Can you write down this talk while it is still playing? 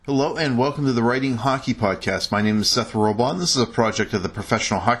Hello and welcome to the Writing Hockey Podcast. My name is Seth Robon. This is a project of the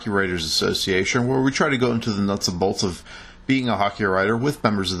Professional Hockey Writers Association where we try to go into the nuts and bolts of being a hockey writer with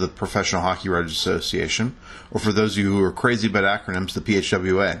members of the Professional Hockey Writers Association, or for those of you who are crazy about acronyms, the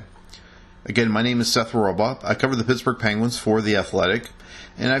PHWA. Again, my name is Seth Robon. I cover the Pittsburgh Penguins for The Athletic,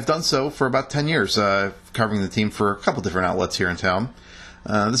 and I've done so for about 10 years, covering the team for a couple different outlets here in town.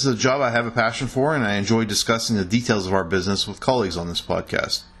 This is a job I have a passion for, and I enjoy discussing the details of our business with colleagues on this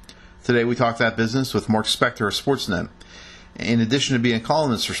podcast. Today we talk that business with Mark Spector of Sportsnet. In addition to being a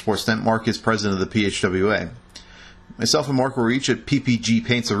columnist for Sportsnet, Mark is president of the PHWA. Myself and Mark were each at PPG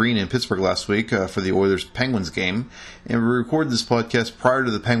Paints Arena in Pittsburgh last week for the Oilers-Penguins game, and we recorded this podcast prior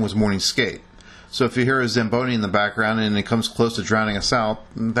to the Penguins' morning skate. So if you hear a Zamboni in the background and it comes close to drowning us out,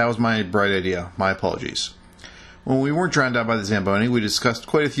 that was my bright idea. My apologies. When we weren't drowned out by the Zamboni, we discussed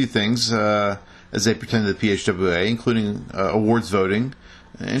quite a few things as they pertain to the PHWA, including awards voting,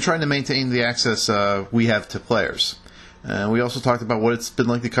 and trying to maintain the access we have to players. We also talked about what it's been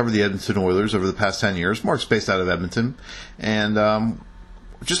like to cover the Edmonton Oilers over the past 10 years. Mark's based out of Edmonton. And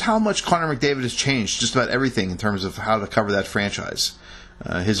just how much Connor McDavid has changed just about everything in terms of how to cover that franchise.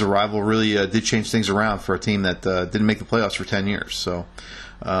 His arrival really did change things around for a team that didn't make the playoffs for 10 years. So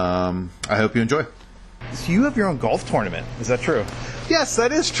I hope you enjoy. So you have your own golf tournament. Is that true? Yes,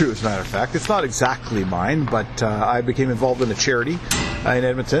 that is true, as a matter of fact. It's not exactly mine, but I became involved in a charity in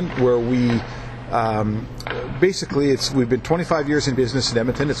Edmonton where we we've been 25 years in business in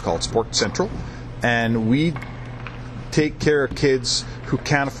Edmonton. It's called Sports Central, and we take care of kids who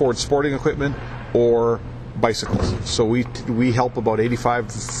can't afford sporting equipment or bicycles. So we help about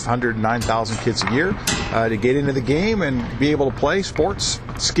 8,500, 9,000 kids a year to get into the game and be able to play sports,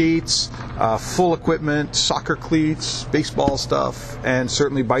 skates, full equipment, soccer cleats, baseball stuff, and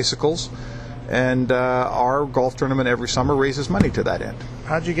certainly bicycles. And our golf tournament every summer raises money to that end.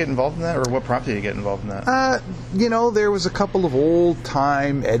 How did you get involved in that, or what prompted you to get involved in that? There was a couple of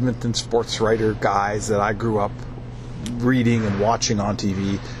old-time Edmonton sports writer guys that I grew up reading and watching on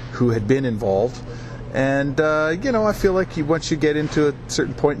TV who had been involved. And, I feel like once you get into a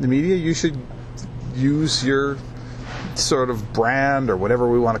certain point in the media, you should use your sort of brand or whatever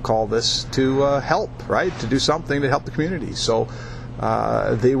we want to call this to help, right? To do something to help the community. So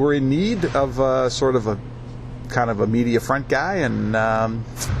they were in need of sort of a kind of a media front guy, and,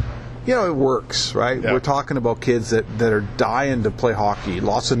 it works, right? Yeah. We're talking about kids that are dying to play hockey,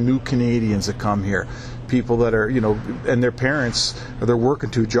 lots of new Canadians that come here. People that are, and their parents, they're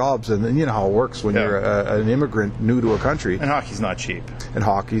working two jobs, and then you know how it works when you're an immigrant new to a country. And hockey's not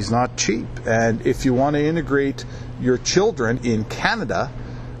cheap. And if you want to integrate your children in Canada,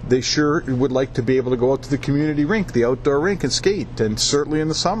 they sure would like to be able to go out to the community rink, the outdoor rink, and skate. And certainly in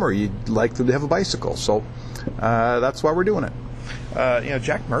the summer, you'd like them to have a bicycle. So that's why we're doing it.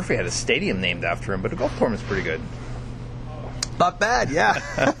 Jack Murphy had a stadium named after him, but a golf tournament's pretty good. Not bad, yeah.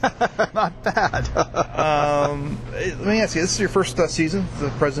 Not bad. Let me ask you, this is your first season as the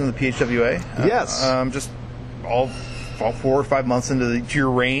president of the PHWA? Yes. Just all 4 or 5 months into your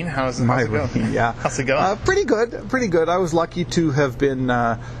reign. How's it going? Yeah. How's it going? Pretty good. I was lucky to have been,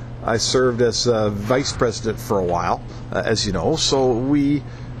 I served as vice president for a while, as you know. So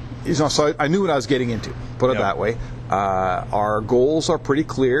so I knew what I was getting into, put it that way. Our goals are pretty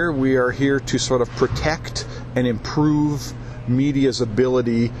clear. We are here to sort of protect and improve media's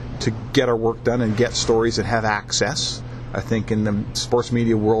ability to get our work done and get stories and have access. I think in the sports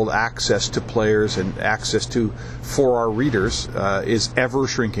media world, access to players and access for our readers is ever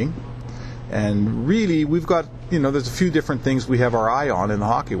shrinking. And really, we've got, there's a few different things we have our eye on in the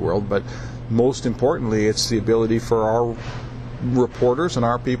hockey world, but most importantly, it's the ability for our reporters and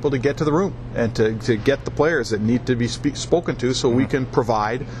our people to get to the room and to get the players that need to be spoken to so we can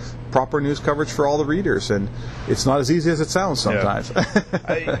provide proper news coverage for all the readers. And it's not as easy as it sounds sometimes. Yeah.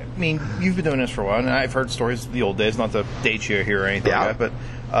 I mean, you've been doing this for a while, and I've heard stories of the old days, not to date you here or anything like that,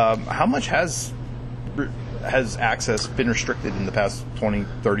 but how much has access been restricted in the past 20,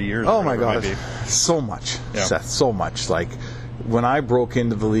 30 years? Oh my God, so much, Seth, so much. Like, when I broke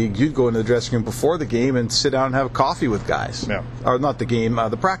into the league, you'd go into the dressing room before the game and sit down and have a coffee with guys. Yeah. Or not the game,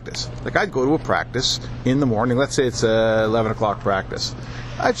 the practice. Like, I'd go to a practice in the morning. Let's say it's a 11 o'clock practice.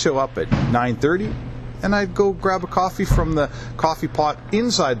 I'd show up at 9:30, and I'd go grab a coffee from the coffee pot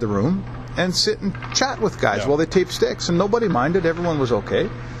inside the room and sit and chat with guys while they taped sticks. And nobody minded. Everyone was okay.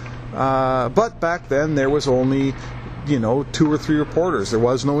 But back then, there was only 2 or 3 reporters. There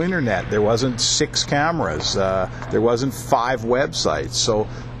was no internet. There wasn't 6 cameras. There wasn't 5 websites. So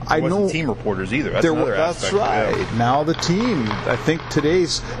I There wasn't know team reporters either. That's another aspect. Right. Yeah. Now the team, I think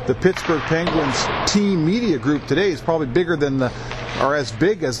the Pittsburgh Penguins team media group today is probably bigger than or as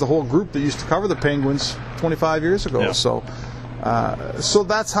big as the whole group that used to cover the Penguins 25 years ago. Yeah. So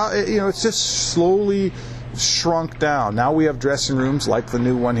that's how, it's just slowly shrunk down. Now we have dressing rooms like the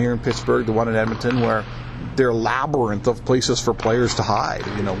new one here in Pittsburgh, the one in Edmonton, where they're a labyrinth of places for players to hide.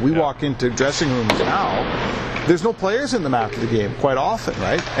 We walk into dressing rooms now. There's no players in them after the game quite often,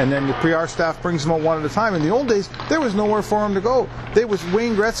 right? And then the PR staff brings them out one at a time. In the old days, there was nowhere for them to go. There was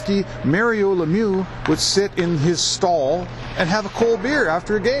Wayne Gretzky, Mario Lemieux would sit in his stall and have a cold beer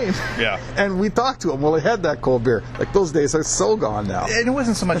after a game. Yeah. And we talked to him while he had that cold beer. Like, those days are so gone now. And it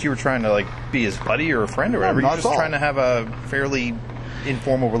wasn't so much you were trying to be his buddy or a friend or whatever. No, You're just trying to have a fairly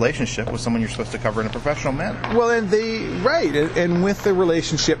informal relationship with someone you're supposed to cover in a professional manner. Well, and with the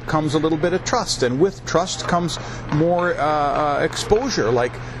relationship comes a little bit of trust, and with trust comes more exposure.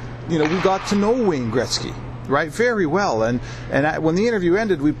 We got to know Wayne Gretzky, right, very well, and when the interview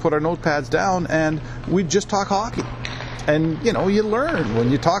ended, we put our notepads down and we'd just talk hockey. And you learn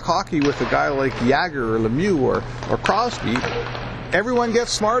when you talk hockey with a guy like Jagger or Lemieux or Crosby. Everyone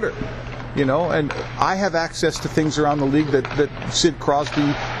gets smarter. And I have access to things around the league that Sid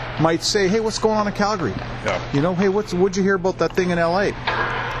Crosby might say, hey, what's going on in Calgary? Yeah. Hey, what'd you hear about that thing in LA?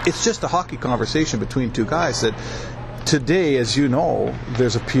 It's just a hockey conversation between two guys that today, as you know,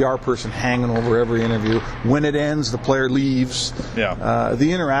 there's a PR person hanging over every interview. When it ends, the player leaves. Yeah.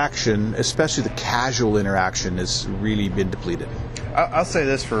 The interaction, especially the casual interaction, has really been depleted. I'll say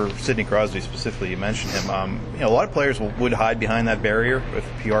this for Sidney Crosby specifically. You mentioned him. A lot of players would hide behind that barrier with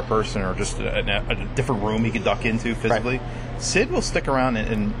a PR person or just a different room he could duck into physically. Right. Sid will stick around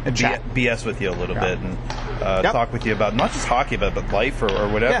and chat. BS with you a little bit and talk with you about not just hockey, but life or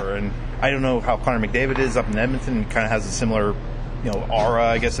whatever. Yeah. And I don't know how Connor McDavid is up in Edmonton. Kind of has a similar aura,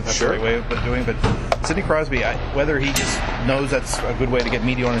 I guess, if that's the right way of doing it. But Sidney Crosby, whether he just knows that's a good way to get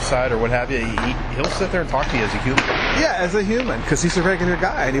media on his side or what have you, he'll sit there and talk to you as a human. Yeah, as a human, because he's a regular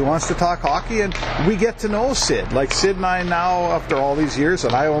guy and he wants to talk hockey, and we get to know Sid. Like Sid and I now, after all these years,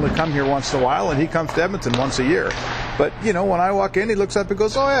 and I only come here once in a while, and he comes to Edmonton once a year. But, when I walk in, he looks up and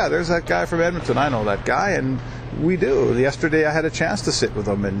goes, oh yeah, there's that guy from Edmonton. I know that guy, and we do. Yesterday I had a chance to sit with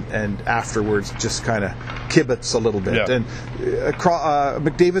him and afterwards just kind of kibitz a little bit. Yeah. And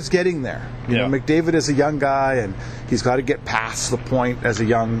McDavid's getting there. McDavid is a young guy, and he's got to get past the point as a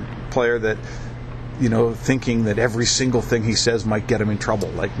young player that, thinking that every single thing he says might get him in trouble.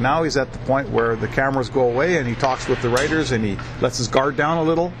 Like now he's at the point where the cameras go away and he talks with the writers and he lets his guard down a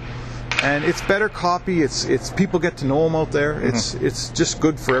little. And it's better copy. It's people get to know him out there. Mm-hmm. It's just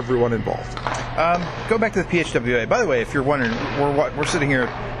good for everyone involved. Go back to the PHWA. By the way, if you're wondering, we're sitting here,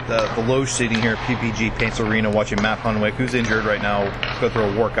 the loge seating here at PPG Paints Arena, watching Matt Hunwick, who's injured right now, go through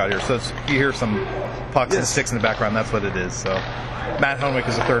a workout here. So you hear some pucks and sticks in the background. That's what it is. So Matt Hunwick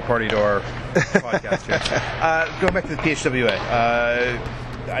is a third party to our podcast here. Going back to the PHWA.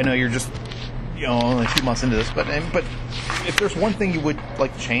 I know you're just only a few months into this, but if there's one thing you would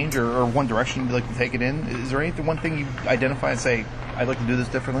like to change or one direction you'd like to take it in, is there one thing you identify and say, I'd like to do this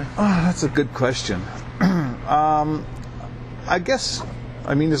differently? Oh, that's a good question. I guess,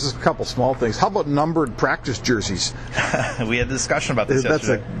 there's a couple small things. How about numbered practice jerseys? We had a discussion about this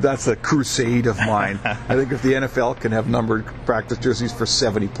yesterday. That's a crusade of mine. I think if the NFL can have numbered practice jerseys for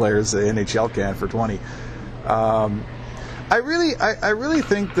 70 players, the NHL can for 20. I really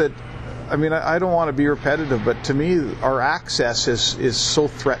think that, I don't want to be repetitive, but to me, our access is so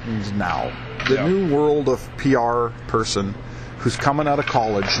threatened now. The new world of PR person who's coming out of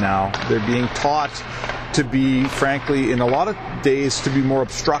college now, they're being taught to be, frankly, in a lot of days, to be more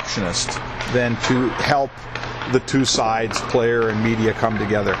obstructionist than to help the two sides, player and media, come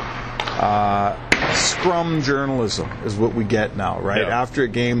together. Scrum journalism is what we get now, right? Yeah. After a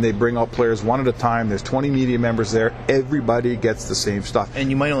game, they bring out players one at a time. There's 20 media members there. Everybody gets the same stuff.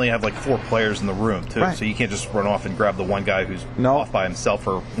 And you might only have 4 players in the room, too. Right. So you can't just run off and grab the one guy who's off by himself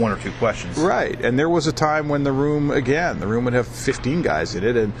for 1 or 2 questions. Right. And there was a time when the room would have 15 guys in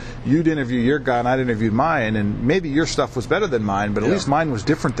it, and you'd interview your guy and I'd interview mine, and maybe your stuff was better than mine, but at least mine was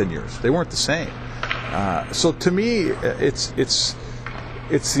different than yours. They weren't the same. So to me,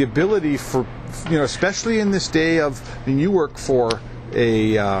 it's the ability for, especially in this day of, you work for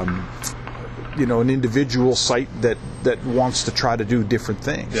an individual site that wants to try to do different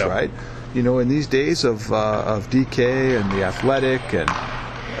things, right? In these days of DK and The Athletic, and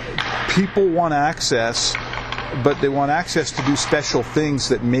people want access, but they want access to do special things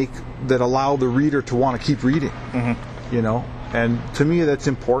that allow the reader to want to keep reading. Mm-hmm. And to me, that's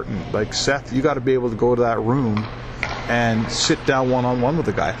important. Like, Seth, you got to be able to go to that room and sit down one-on-one with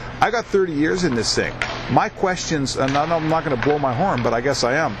the guy. I got 30 years in this thing. My questions, and I'm not going to blow my horn, but I guess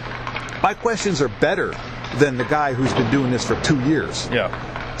I am. My questions are better than the guy who's been doing this for 2 years. Yeah.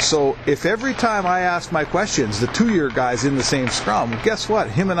 So if every time I ask my questions, the 2-year guy's in the same scrum, guess what?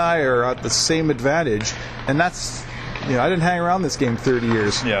 Him and I are at the same advantage, and that's, I didn't hang around this game 30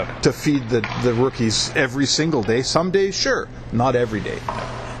 years to feed the rookies every single day. Some days, sure, not every day.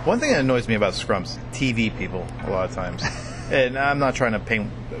 One thing that annoys me about scrums, TV people, a lot of times, and I'm not trying to paint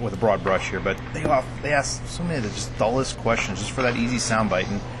with a broad brush here, but they ask so many of the just dullest questions just for that easy soundbite,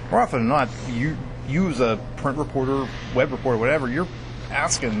 and more often than not, you as a print reporter, web reporter, whatever, you're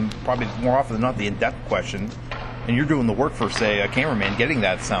asking probably more often than not the in-depth questions, and you're doing the work for, say, a cameraman getting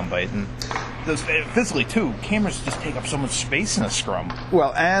that soundbite. And physically, too, cameras just take up so much space in a scrum.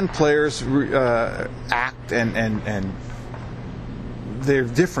 Well, and players act and they're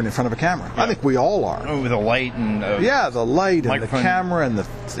different in front of a camera. Yeah. I think we all are. Oh, with the light and the light and the camera and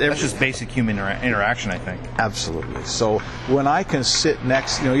that's just basic human interaction, I think. Absolutely. So when I can sit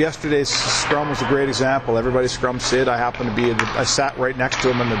next, yesterday's scrum was a great example. Everybody's scrum sit. I happened to be I sat right next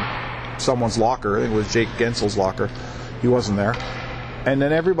to him in someone's locker. I think it was Jake Gensel's locker. He wasn't there. And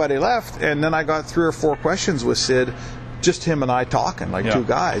then everybody left, and then I got 3 or 4 questions with Sid, just him and I talking like two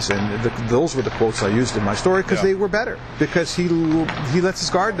guys, and those were the quotes I used in my story because they were better, because he lets his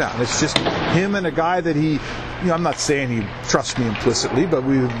guard down. It's just him and a guy that I'm not saying he trusts me implicitly, but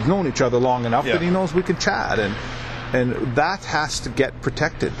we've known each other long enough that he knows we can chat, and that has to get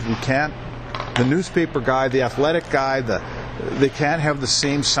protected. We can't, the newspaper guy, the athletic guy, they can't have the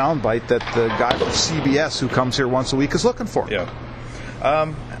same soundbite that the guy from CBS who comes here once a week is looking for. Yeah.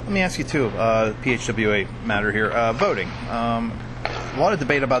 Let me ask you, too, PHWA matter here, voting. A lot of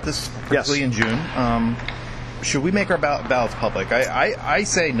debate about this, particularly in June. Should we make our ballots public? I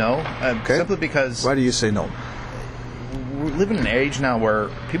say no, simply because... Why do you say no? We live in an age now where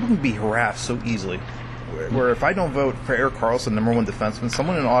people can be harassed so easily. Where if I don't vote for Erik Karlsson, #1 defenseman,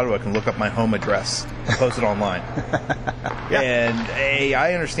 someone in Ottawa can look up my home address and post it online. And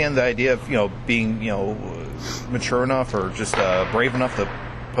I understand the idea of being mature enough or just brave enough to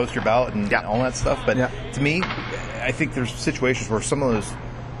post your ballot and all that stuff. But to me, I think there's situations where some of those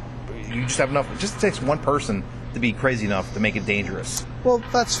you just have enough. It just takes one person to be crazy enough to make it dangerous. Well,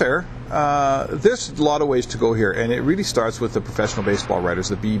 that's fair. There's a lot of ways to go here, and it really starts with the professional baseball writers,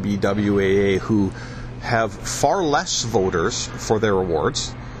 the PHWA, who have far less voters for their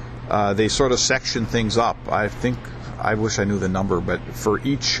awards. They sort of section things up. I wish I knew the number, but for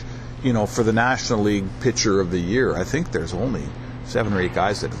each, for the National League Pitcher of the Year, I think there's only 7 or 8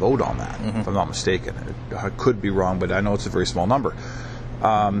 guys that vote on that, if I'm not mistaken. I could be wrong, but I know it's a very small number.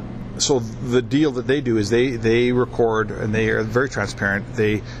 So the deal that they do is they record, and they are very transparent.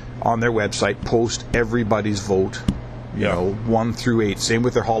 They, on their website, post everybody's vote, 1 through 8. Same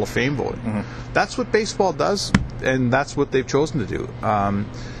with their Hall of Fame voting. That's what baseball does, and that's what they've chosen to do.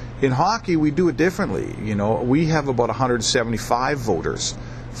 In hockey, we do it differently. We have about 175 voters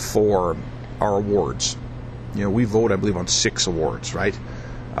for our awards. We vote, I believe, on 6 awards, right?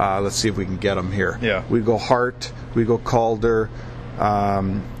 Let's see if we can get them here. Yeah. We go Hart, we go Calder,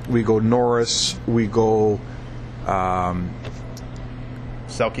 we go Norris, we go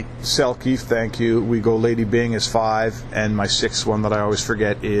Selke, thank you. We go Lady Byng as 5, and my 6th one that I always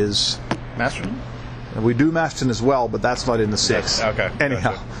forget is Masterton. And we do Masterton as well, but that's not in the 6. Okay.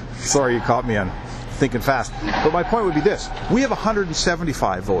 Anyhow, sorry you caught me on thinking fast. But my point would be this: we have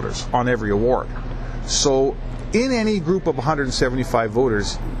 175 voters on every award. So in any group of 175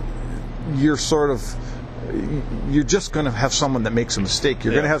 voters, you're just going to have someone that makes a mistake.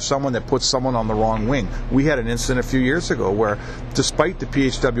 You're going to have someone that puts someone on the wrong wing. We had an incident a few years ago where, despite the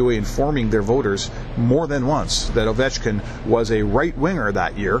PHWA informing their voters more than once that Ovechkin was a right winger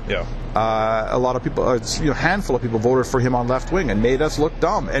that year, a lot of people, a handful of people voted for him on left wing and made us look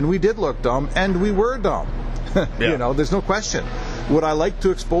dumb. And we did look dumb, and we were dumb. There's no question. Would I like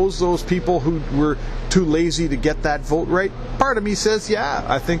to expose those people who were too lazy to get that vote right? Part of me says, yeah,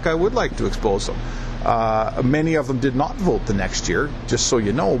 I think I would like to expose them. Many of them did not vote the next year, just so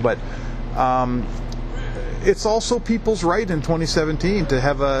you know, but it's also people's right in 2017 to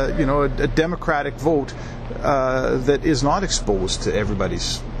have a democratic vote that is not exposed to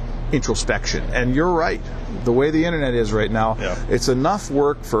everybody's introspection. And you're right. The way the internet is right now, it's enough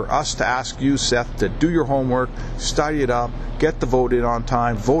work for us to ask you, Seth, to do your homework, study it up, get the vote in on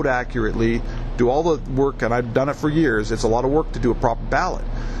time, vote accurately, do all the work, and I've done it for years. It's a lot of work to do a proper ballot.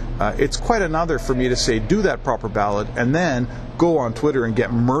 It's quite another for me to say, do that proper ballot, and then go on Twitter and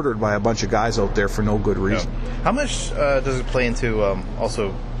get murdered by a bunch of guys out there for no good reason. How much does it play into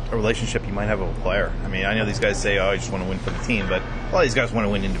also a relationship you might have with a player. I mean, I know these guys say, "Oh, I just want to win for the team," but a lot of these guys want to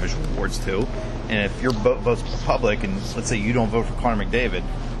win individual awards too. And if your vote's public, and let's say you don't vote for Connor McDavid,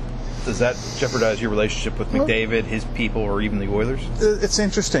 does that jeopardize your relationship with McDavid, his people, or even the Oilers? It's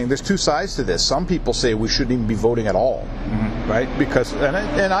interesting. There's two sides to this. Some people say we shouldn't even be voting at all, right? Because,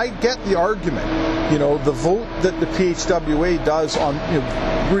 and I get the argument. You know, the vote that the PHWA does on,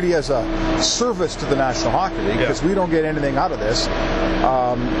 really as a service to the National Hockey League, because we don't get anything out of this.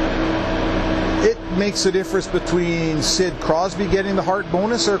 It makes a difference between Sid Crosby getting the Hart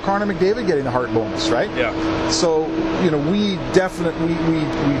bonus or Connor McDavid getting the Hart bonus, right? Yeah. So, we definitely,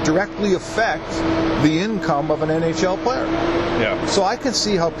 we directly affect the income of an NHL player. Yeah. So I can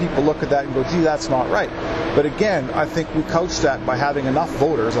see how people look at that and go, gee, that's not right. But again, I think we couch that by having enough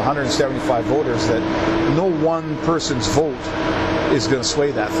voters, 175 voters, that no one person's vote is going to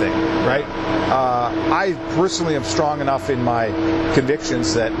sway that thing, right? I personally am strong enough in my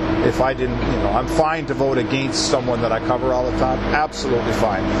convictions that if I didn't, I'm fine to vote against someone that I cover all the time. Absolutely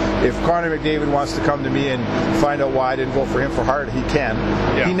fine. If Connor McDavid wants to come to me and find out why I didn't vote for him for Hart, he can.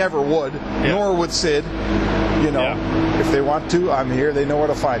 Yeah. He never would, nor would Sid. If they want to, I'm here. They know where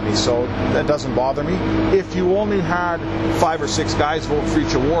to find me. So that doesn't bother me. If you only had 5 or 6 guys vote for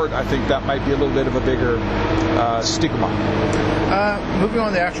each award, I think that might be a little bit of a bigger stigma. Moving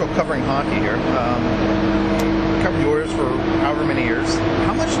on to actual covering hockey here. Covered the Oilers for however many years.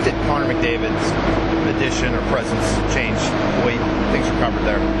 How much did Connor McDavid's addition or presence change the way things are covered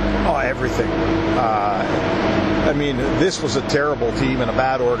there? Oh, everything. This was a terrible team and a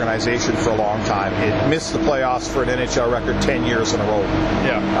bad organization for a long time. It missed the playoffs for an NHL record 10 years in a row.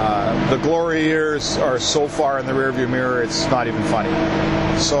 Yeah. The glory years are so far in the rearview mirror, it's not even funny.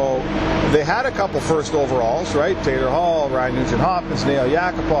 So they had a couple first overalls, right? Taylor Hall, Ryan Nugent-Hopkins, Neil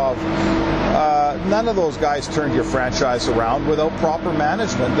Yakupov. None of those guys turned your franchise around without proper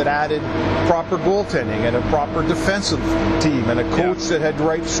management that added proper goaltending and a proper defensive team and a coach that had the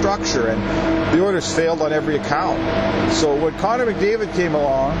right structure. And the Oilers failed on every account. So when Connor McDavid came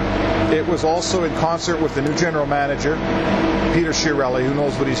along, it was also in concert with the new general manager, Peter Chiarelli, who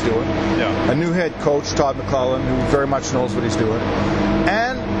knows what he's doing. Yeah. A new head coach, Todd McClellan, who very much knows what he's doing.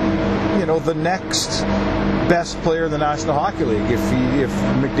 And, the next best player in the National Hockey League. If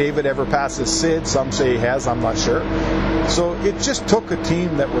McDavid ever passes Sid, some say he has, I'm not sure. So it just took a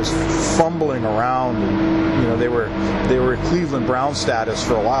team that was fumbling around, and they were Cleveland Brown status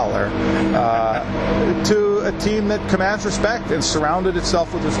for a while there, to a team that commands respect and surrounded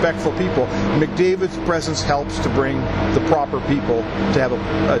itself with respectful people. McDavid's presence helps to bring the proper people to have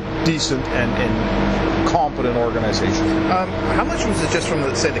a decent and competent organization. How much was it just from,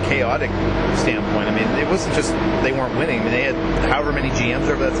 let's say, the chaotic standpoint? It wasn't just they weren't winning. They had however many GMs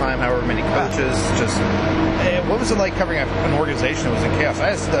over that time, however many coaches. Just what was it like covering an organization that was in chaos? I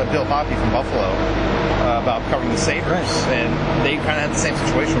asked Bill Hoppy from Buffalo about covering the Sabres, and they kind of had the same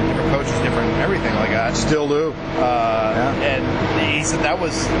situation with different coaches, different everything like that. Still do. And he said that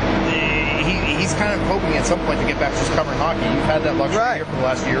was... He's kind of hoping at some point to get back to just covering hockey. You've had that luxury here for the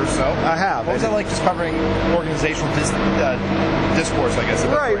last year or so. I have. What was that like, just covering organizational discourse, I guess?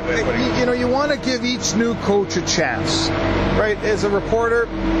 Right. You want to give each new coach a chance. Right? As a reporter,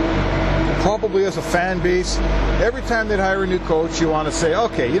 probably as a fan base, every time they'd hire a new coach, you want to say,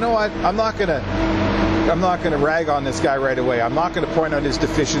 okay, you know what? I'm not going to rag on this guy right away. I'm not going to point out his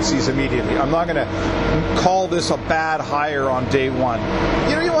deficiencies immediately. I'm not going to call this a bad hire on day one.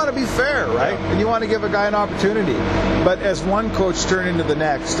 You want to be fair, right? And you want to give a guy an opportunity. But as one coach turned into the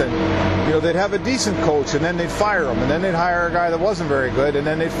next, and they'd have a decent coach, and then they'd fire him, and then they'd hire a guy that wasn't very good, and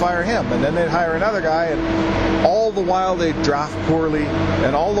then they'd fire him, and then they'd hire another guy, and all the while they'd draft poorly,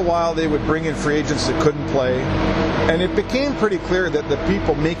 and all the while they would bring in free agents that couldn't play. And it became pretty clear that the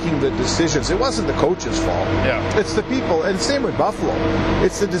people making the decisions, it wasn't the coach's fault. Yeah. It's the people, and same with Buffalo.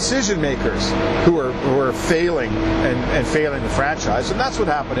 It's the decision makers who are failing and failing the franchise, and that's what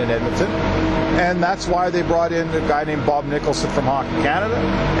happened in Edmonton. And that's why they brought in a guy named Bob Nicholson from Hockey Canada,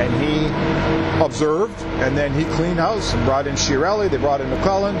 and he observed, and then he cleaned house and brought in Chiarelli. They brought in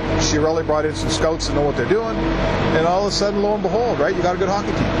McClellan. Chiarelli brought in some scouts that know what they're doing, and all of a sudden, lo and behold, right, you got a good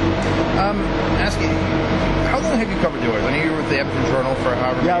hockey team. Ask you, how long have you covered the Oilers? I know you were with the Edmonton Journal for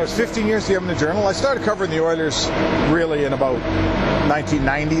however many years. I was 15 years at the Edmonton Journal. I started covering the Oilers really in about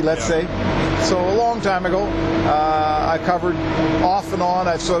 1990, let's say. So a long time ago. I covered off and on.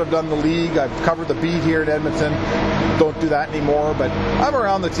 I've sort of done the league. I've covered the beat here in Edmonton. Don't do that anymore, but I'm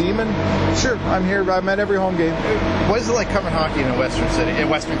around the team, and sure, I'm here. I'm at every home game. What is it like covering hockey in a Western city, in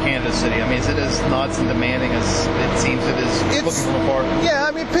Western Canada city? Is it as nuts and demanding as it seems it is looking from afar? Yeah,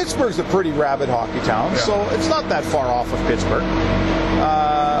 Pittsburgh's a pretty rabid hockey town, so it's not that far off of Pittsburgh.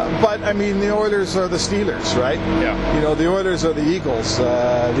 I mean, the Oilers are the Steelers, right? Yeah. You know, the Oilers are the Eagles.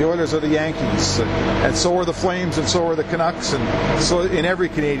 The Oilers are the Yankees. And so are the Flames, and so are the Canucks. And so in every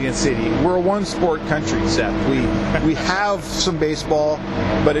Canadian city, we're a one-sport country, Seth. We have some baseball,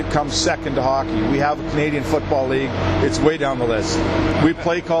 but it comes second to hockey. We have a Canadian Football League. It's way down the list. We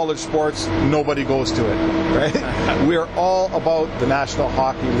play college sports. Nobody goes to it, right? We're all about the National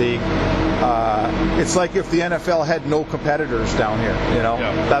Hockey League. It's like if the NFL had no competitors down here, you know?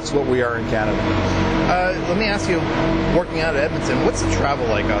 Yeah. That's what we are in Canada. Let me ask you, working out at Edmonton, what's the travel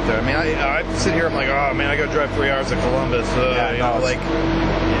like out there? I mean, I sit here, I'm like, oh man, I got to drive 3 hours to Columbus.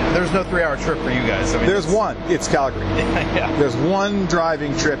 There's no 3-hour trip for you guys. I mean, there's one. It's Calgary. Yeah. There's one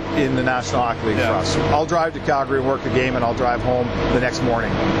driving trip in the National Hockey League for us. I'll drive to Calgary and work a game, and I'll drive home the next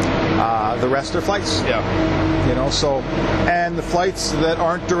morning. The rest are flights. Yeah. You know, and the flights that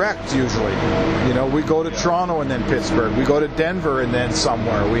aren't direct usually. You know, we go to Toronto and then Pittsburgh. We go to Denver and then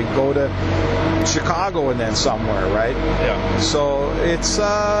somewhere. We go to Chicago and then somewhere, right? Yeah. So it's,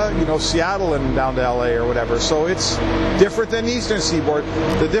 Seattle and down to LA or whatever. So it's different than the Eastern Seaboard.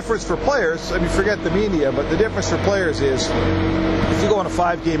 The difference for players, I mean, forget the media, but the difference for players is if you go on a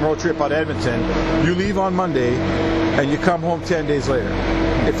 5-game road trip out of Edmonton, you leave on Monday and you come home 10 days later.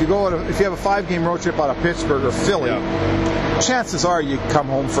 If you have a 5-game road trip out of Pittsburgh or Philly, chances are you come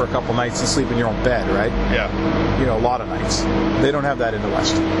home for a couple nights and sleep in your own bed, right? Yeah. You know, a lot of nights. They don't have that in the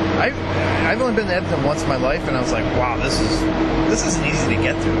West. I've only been to Edmonton once in my life, and I was like, wow, this isn't easy to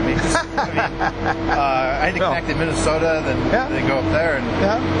get to. I mean, I had to connect in Minnesota, then go up there, and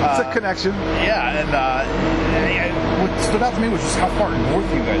it's a connection. Yeah, and what stood out to me was just how far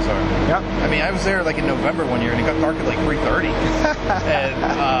north you guys are. Yeah. I mean, I was there like in November one year, and it got dark at like 3:30. And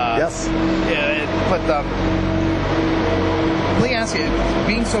yes. Yeah, but let me ask you,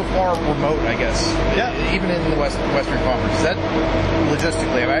 being so far remote, I guess, even in the Western Conference, is that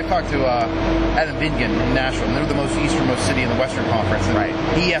logistically? I mean, I talked to Adam Bingen in Nashville, and they're the most easternmost city in the Western Conference,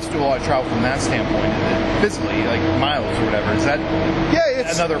 and he has to do a lot of travel from that standpoint, physically, like miles or whatever. Is that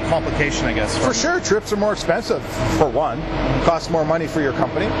another complication, I guess? For sure, trips are more expensive, for one. Costs more money for your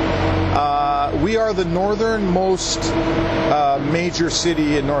company. We are the northernmost major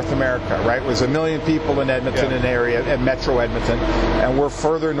city in North America, right? There's 1 million people in Edmonton and area, at Metro Edmonton, and we're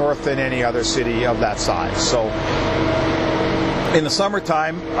further north than any other city of that size. So in the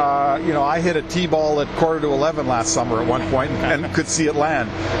summertime, I hit a T-ball at 11:15 last summer at one point and could see it land.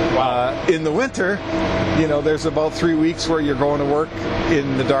 Wow. In the winter, there's about 3 weeks where you're going to work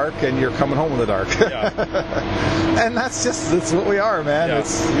in the dark and you're coming home in the dark. Yeah. And that's what we are, man. Yeah.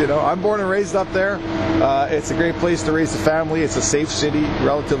 It's, I'm born and raised up there. It's a great place to raise a family. It's a safe city,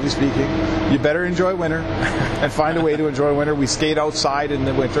 relatively speaking. You better enjoy winter and find a way to enjoy winter. We skate outside in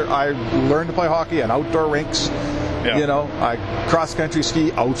the winter. I learned to play hockey on outdoor rinks. Yeah. I cross-country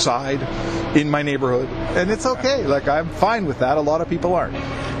ski outside in my neighborhood, and it's okay. Like, I'm fine with that. A lot of people aren't.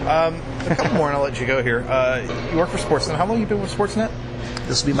 A couple more, and I'll let you go here. You work for Sportsnet. How long have you been with Sportsnet?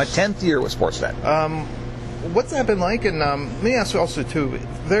 This will be my 10th year with Sportsnet. What's that been like? And let me ask you also, too,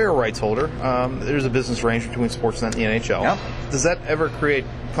 they're a rights holder. There's a business arrangement between Sportsnet and the NHL. Yeah. Does that ever create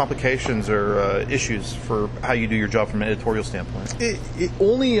complications or issues for how you do your job from an editorial standpoint? It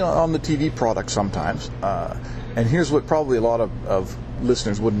only on the TV product sometimes. And here's what probably a lot of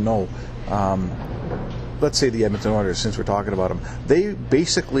listeners wouldn't know. Let's say the Edmonton Oilers, since we're talking about them, they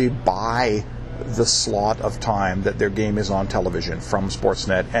basically buy the slot of time that their game is on television from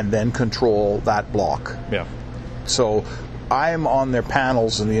Sportsnet and then control that block. Yeah. So I'm on their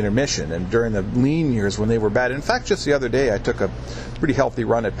panels in the intermission, and during the lean years when they were bad. In fact, just the other day I took a pretty healthy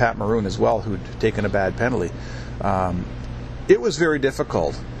run at Pat Maroon as well, who'd taken a bad penalty. It was very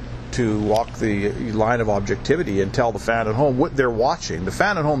difficult to walk the line of objectivity and tell the fan at home what they're watching. The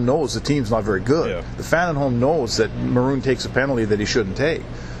fan at home knows the team's not very good. Yeah. The fan at home knows that Maroon takes a penalty that he shouldn't take.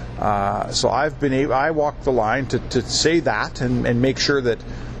 So I walk the line to say that and make sure that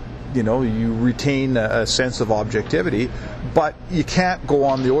you retain a sense of objectivity, but you can't go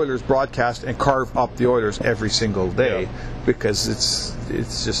on the Oilers broadcast and carve up the Oilers every single day because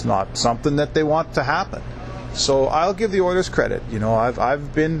it's just not something that they want to happen. So I'll give the Oilers credit.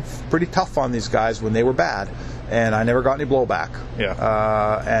 I've been pretty tough on these guys when they were bad, and I never got any blowback.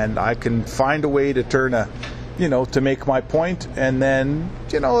 Yeah. And I can find a way to turn to make my point, and then,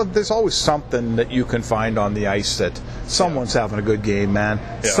 there's always something that you can find on the ice that someone's having a good game, man.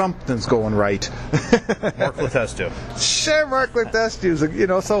 Yeah. Something's going right. Mark Letestu. Sure, Mark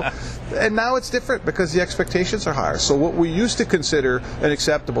Letestu. So, and now it's different because the expectations are higher. So what we used to consider an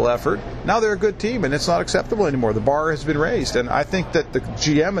acceptable effort, now they're a good team, and it's not acceptable anymore. The bar has been raised, and I think that the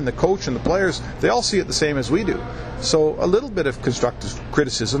GM and the coach and the players, they all see it the same as we do. So a little bit of constructive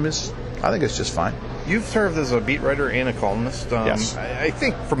criticism is I think it's just fine. You've served as a beat writer and a columnist. Yes. I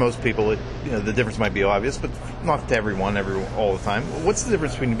think for most people, the difference might be obvious, but not to everyone all the time. What's the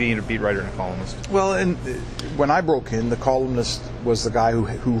difference between being a beat writer and a columnist? Well, when I broke in, the columnist was the guy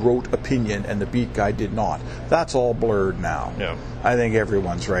who wrote opinion, and the beat guy did not. That's all blurred now. Yeah. I think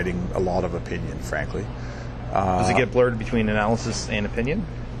everyone's writing a lot of opinion, frankly. Does it get blurred between analysis and opinion?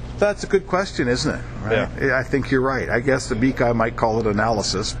 That's a good question, isn't it? Right? Yeah. I think you're right. I guess the beat guy might call it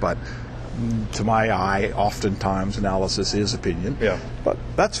analysis, but to my eye, oftentimes analysis is opinion. Yeah. But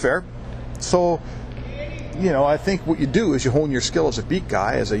that's fair. So, I think what you do is you hone your skill as a beat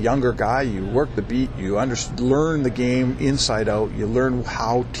guy. As a younger guy, you work the beat, you learn the game inside out, you learn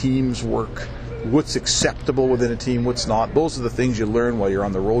how teams work, what's acceptable within a team, what's not. Those are the things you learn while you're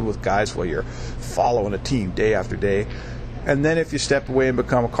on the road with guys, while you're following a team day after day. And then if you step away and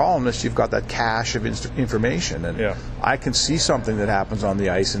become a columnist, you've got that cache of information. And I can see something that happens on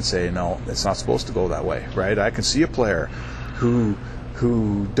the ice and say, no, it's not supposed to go that way, right? I can see a player who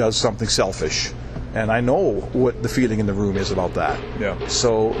does something selfish, and I know what the feeling in the room is about that. Yeah.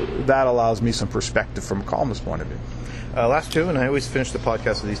 So that allows me some perspective from a columnist point of view. Last two, and I always finish the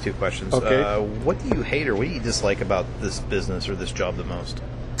podcast with these two questions. Okay. What do you hate or what do you dislike about this business or this job the most?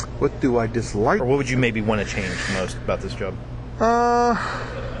 What do I dislike? Or what would you maybe want to change most about this job? Well,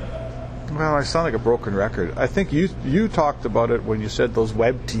 I sound like a broken record. I think you talked about it when you said those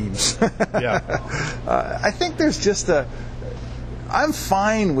web teams. Yeah. I think there's just I'm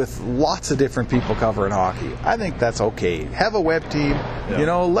fine with lots of different people covering hockey. I think that's okay. Have a web team,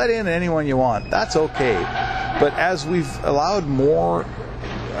 let in anyone you want. That's okay. But as we've allowed more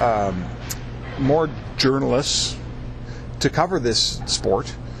journalists to cover this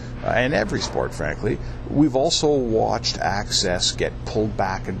sport, and every sport, frankly, we've also watched access get pulled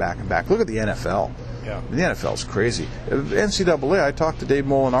back and back and back. Look at the NFL. Yeah. The NFL's crazy. NCAA, I talked to Dave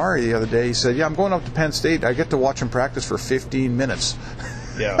Molinari the other day. He said, I'm going up to Penn State. I get to watch him practice for 15 minutes.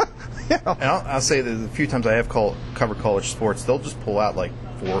 Yeah. And I'll say that the few times I have covered college sports, they'll just pull out like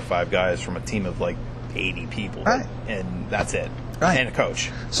 4 or 5 guys from a team of like 80 people. Right. And that's it. Right. And a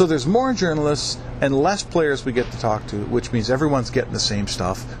coach. So there's more journalists and less players we get to talk to, which means everyone's getting the same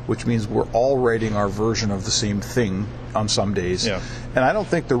stuff, which means we're all writing our version of the same thing on some days. Yeah. And I don't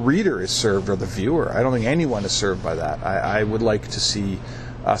think the reader is served or the viewer. I don't think anyone is served by that. I would like to see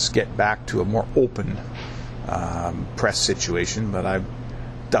us get back to a more open press situation, but I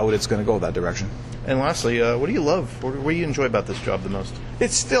doubt it's going to go that direction. And lastly, what do you love? What do you enjoy about this job the most?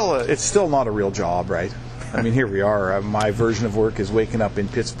 It's still not a real job, right? I mean, here we are. My version of work is waking up in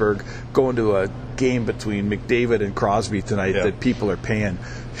Pittsburgh, going to a game between McDavid and Crosby tonight that people are paying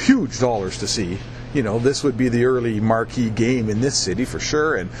huge dollars to see. This would be the early marquee game in this city for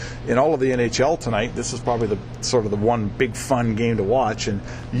sure. And in all of the NHL tonight, this is probably the one big fun game to watch. And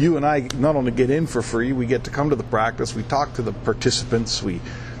you and I not only get in for free, we get to come to the practice, we talk to the participants, we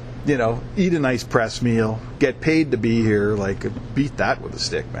eat a nice press meal, get paid to be here. Like, beat that with a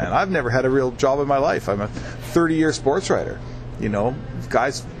stick, man. I've never had a real job in my life. I'm a 30-year sports writer.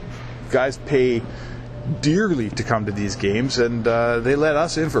 Guys pay dearly to come to these games, and they let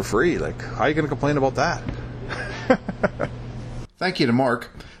us in for free. Like, how are you going to complain about that? Thank you to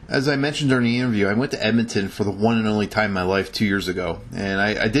Mark. As I mentioned during the interview, I went to Edmonton for the one and only time in my life 2 years ago, and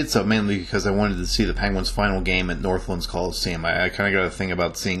I did so mainly because I wanted to see the Penguins' final game at Northlands Coliseum. I kind of got a thing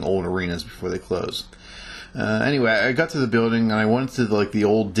about seeing old arenas before they close. Anyway, I got to the building, and I went to the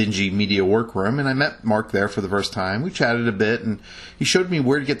old dingy media workroom, and I met Mark there for the first time. We chatted a bit, and he showed me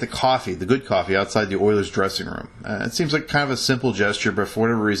where to get the coffee, the good coffee, outside the Oilers' dressing room. It seems like kind of a simple gesture, but for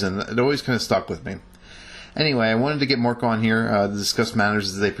whatever reason, it always kind of stuck with me. Anyway, I wanted to get Mark on here to discuss matters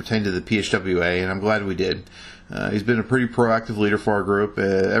as they pertain to the PHWA, and I'm glad we did. He's been a pretty proactive leader for our group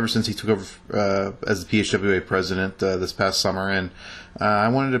ever since he took over as the PHWA president this past summer, and I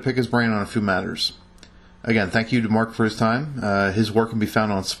wanted to pick his brain on a few matters. Again, thank you to Mark for his time. His work can be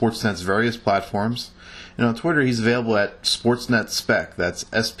found on Sportsnet's various platforms, and on Twitter he's available at Sportsnet Spec. That's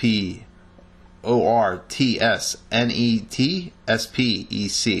SPORTSNETSPEC.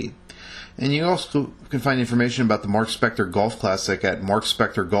 And you also can find information about the Mark Spector Golf Classic at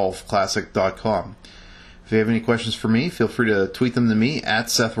markspectorgolfclassic.com. If you have any questions for me, feel free to tweet them to me at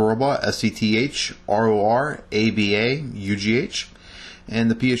Seth Rohrbaugh, SETHRORABAUGH.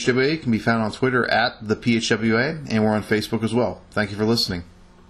 And the PHWA can be found on Twitter at the PHWA, and we're on Facebook as well. Thank you for listening.